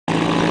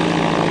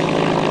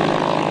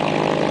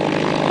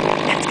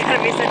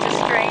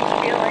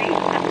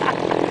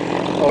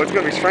Oh, it's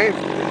gonna be strange.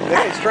 It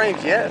ain't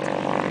strange yet.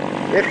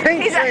 It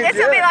ain't strange yet. It's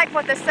gonna be like,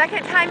 what, the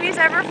second time he's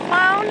ever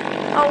flown?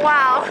 Oh,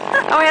 wow.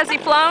 Oh, has he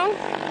flown?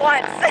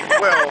 Once.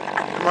 Well,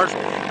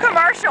 commercial.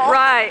 Commercial.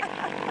 Right.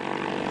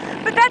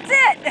 But that's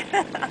it.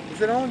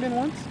 Has it only been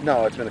once?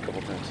 No, it's been a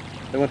couple times.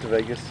 They went to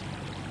Vegas.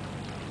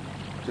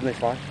 Didn't they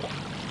fly?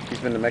 He's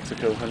been to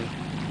Mexico, honey.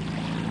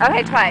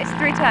 Okay, twice.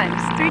 3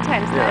 times. 3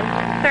 times then.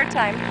 Yeah. 3rd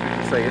time.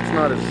 I say it's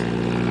not as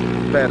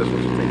bad as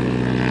what you think.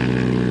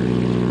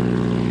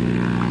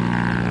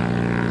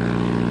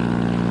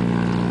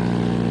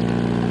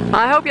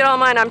 I hope you don't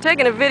mind. I'm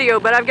taking a video,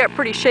 but I've got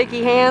pretty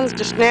shaky hands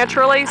just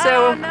naturally.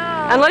 So, oh,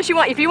 no. Unless you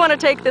want, if you want to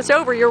take this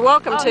over, you're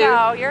welcome to.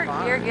 No, you're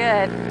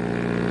good.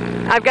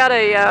 I've got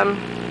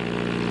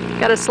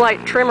a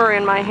slight tremor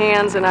in my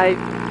hands, and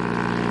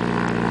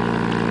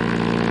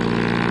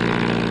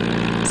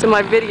so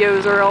my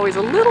videos are always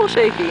a little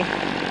shaky.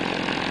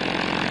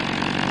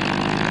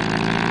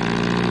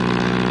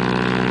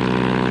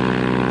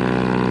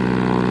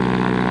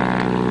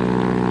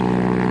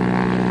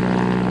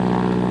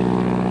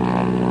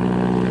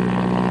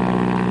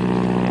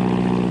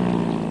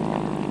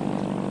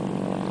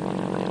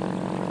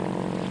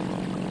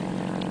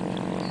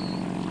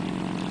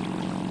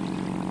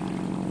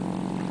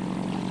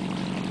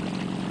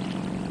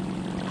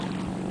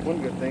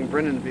 One good thing,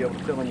 Brendan would be able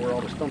to tell him where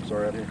all the stumps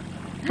are out here.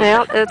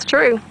 Yeah, that's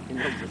true. He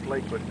knows this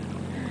lake, but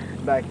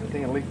back to the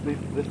thing, at least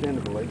this end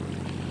of the lake.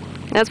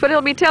 That's what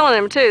he'll be telling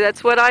him too.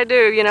 That's what I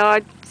do. You know,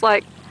 it's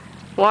like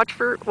watch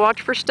for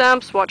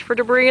stumps, watch for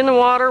debris in the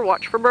water,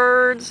 watch for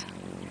birds.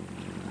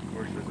 Of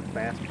course, there's a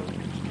bass boat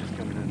just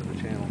coming into the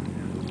channel.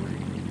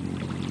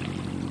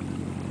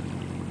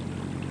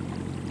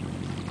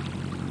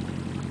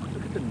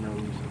 Look at the nose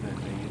of that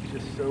thing. It's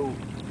just so.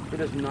 It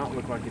does not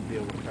look like it'd be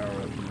able to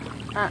power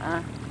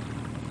up.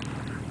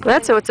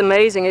 That's what's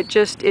amazing. It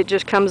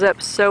just comes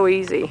up so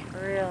easy.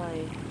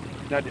 Really?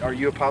 Now, are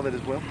you a pilot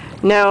as well?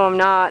 No, I'm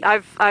not.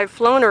 I've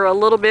flown her a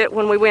little bit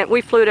when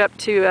we flew up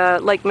to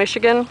Lake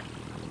Michigan,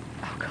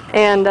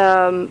 and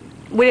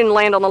we didn't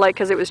land on the lake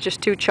because it was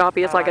just too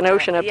choppy. It's like an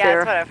ocean up there.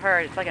 Yeah, that's what I've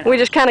heard. It's like an we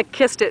just kind of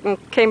kissed it and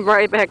came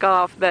right back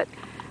off. But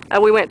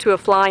we went to a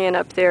fly-in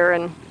up there,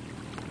 and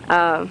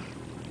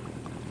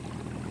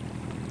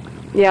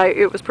yeah,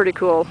 it was pretty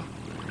cool.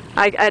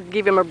 I'd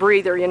give him a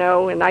breather, you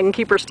know, and I can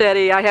keep her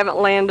steady. I haven't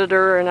landed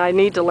her, and I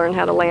need to learn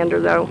how to land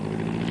her, though.